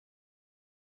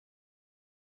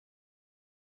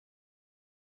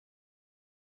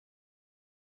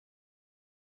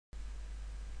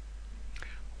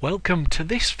Welcome to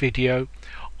this video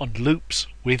on loops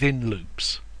within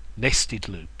loops, nested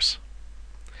loops.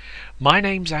 My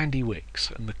name's Andy Wicks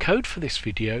and the code for this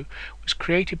video was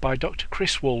created by Dr.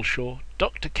 Chris Walshaw,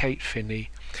 Dr. Kate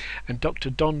Finney and Dr.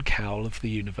 Don Cowell of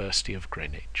the University of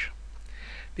Greenwich.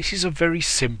 This is a very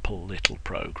simple little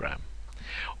program.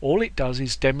 All it does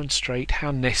is demonstrate how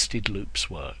nested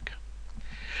loops work.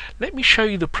 Let me show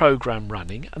you the program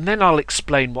running and then I'll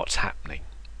explain what's happening.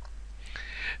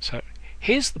 So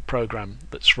here's the program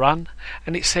that's run,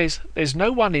 and it says there's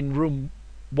no one in room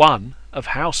 1 of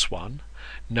house 1,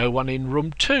 no one in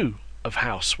room 2 of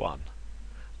house 1,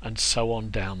 and so on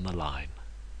down the line.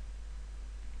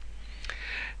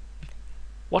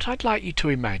 What I'd like you to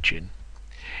imagine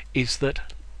is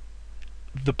that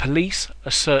the police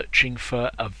are searching for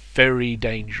a very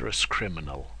dangerous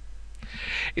criminal.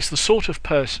 It's the sort of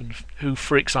person who,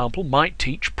 for example, might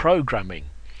teach programming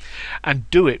and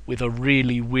do it with a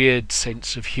really weird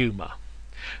sense of humour.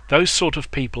 Those sort of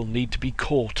people need to be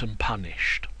caught and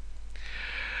punished.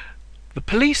 The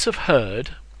police have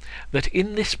heard that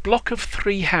in this block of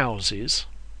 3 houses,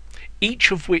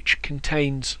 each of which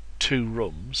contains 2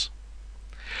 rooms,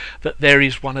 that there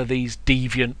is one of these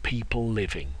deviant people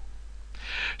living.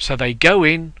 So they go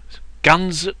in,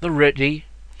 guns at the ready,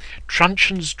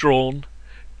 truncheons drawn,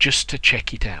 just to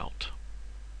check it out.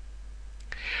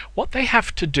 What they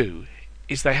have to do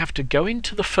is they have to go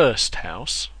into the first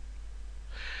house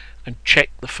and check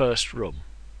the first room.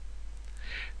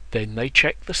 Then they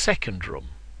check the second room.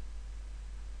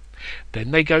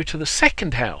 Then they go to the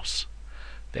second house.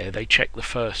 There they check the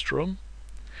first room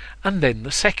and then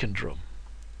the second room.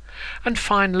 And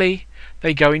finally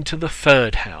they go into the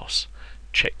third house,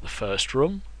 check the first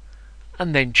room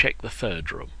and then check the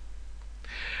third room.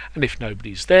 And if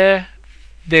nobody's there,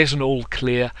 there's an all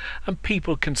clear and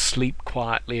people can sleep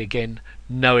quietly again,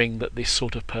 knowing that this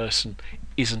sort of person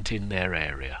isn't in their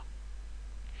area.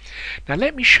 Now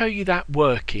let me show you that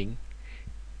working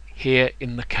here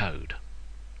in the code.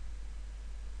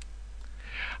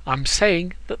 I'm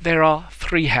saying that there are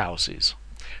 3 houses,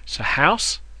 so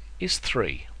house is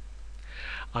 3.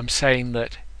 I'm saying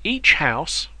that each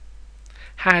house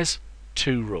has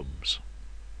 2 rooms.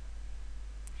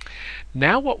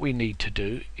 Now what we need to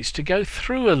do is to go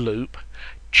through a loop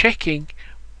checking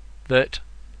that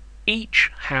each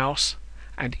house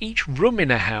and each room in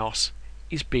a house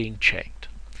is being checked.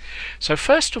 So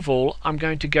first of all I'm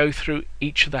going to go through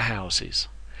each of the houses.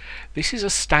 This is a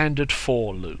standard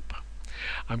for loop.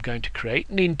 I'm going to create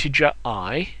an integer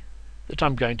I that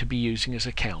I'm going to be using as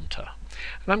a counter,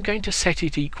 and I'm going to set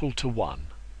it equal to 1.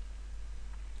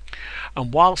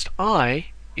 And whilst I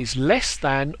is less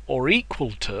than or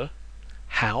equal to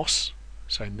house,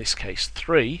 so in this case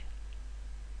 3,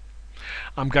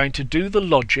 I'm going to do the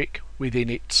logic within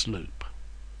its loop.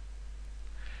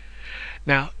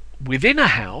 Now within a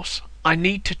house I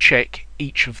need to check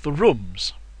each of the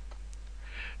rooms,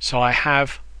 so I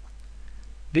have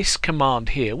this command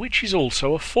here which is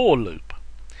also a for loop.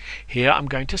 Here I'm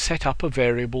going to set up a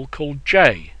variable called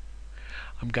j.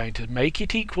 I'm going to make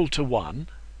it equal to 1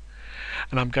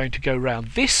 and I'm going to go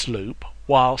round this loop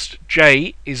whilst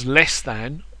j is less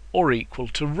than or equal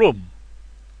to room.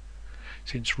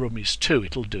 Since room is 2,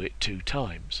 it'll do it 2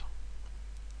 times.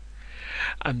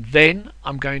 And then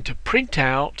I'm going to print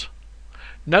out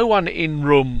no one in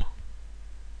room,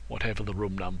 whatever the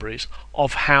room number is,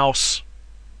 of house,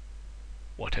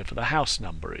 whatever the house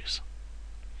number is.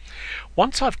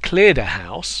 Once I've cleared a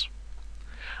house,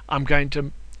 I'm going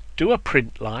to do a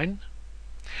print line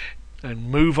and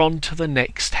move on to the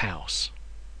next house.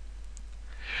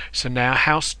 So now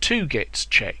house 2 gets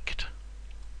checked.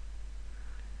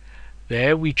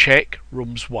 There we check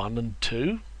rooms 1 and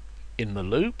 2 in the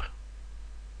loop,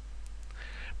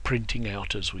 printing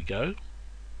out as we go.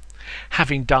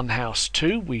 Having done house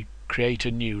 2, we create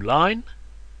a new line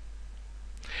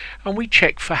and we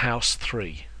check for house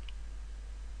 3.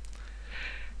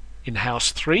 In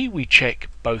house 3 we check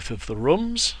both of the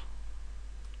rooms,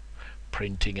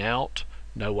 printing out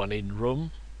no one in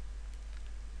room,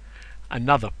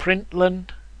 another println,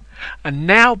 and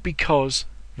now because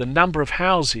the number of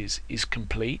houses is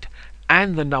complete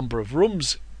and the number of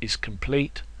rooms is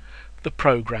complete, the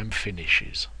program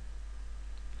finishes.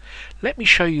 Let me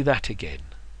show you that again.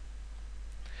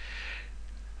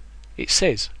 It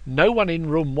says no one in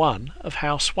room 1 of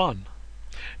house 1,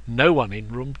 no one in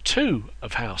room 2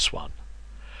 of house 1.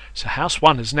 So house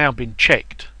 1 has now been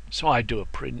checked, so I do a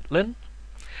println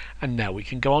and now we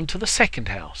can go on to the second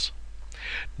house.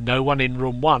 No one in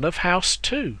room 1 of house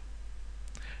 2.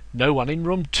 No one in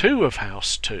room 2 of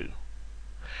house 2.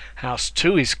 House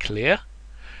 2 is clear,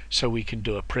 so we can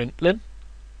do a println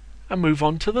and move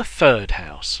on to the third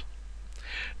house.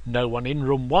 No one in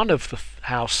room 1 of the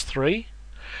house 3.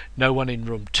 No one in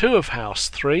room 2 of house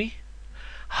 3.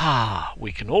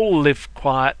 We can all live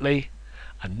quietly.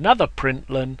 Another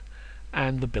println,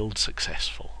 and the build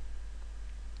successful.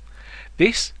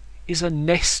 This is a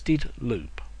nested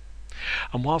loop.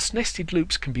 And whilst nested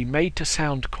loops can be made to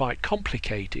sound quite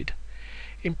complicated,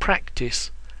 in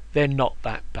practice they're not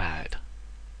that bad.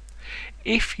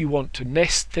 If you want to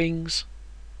nest things,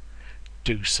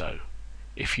 do so.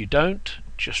 If you don't,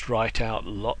 just write out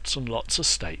lots and lots of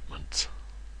statements.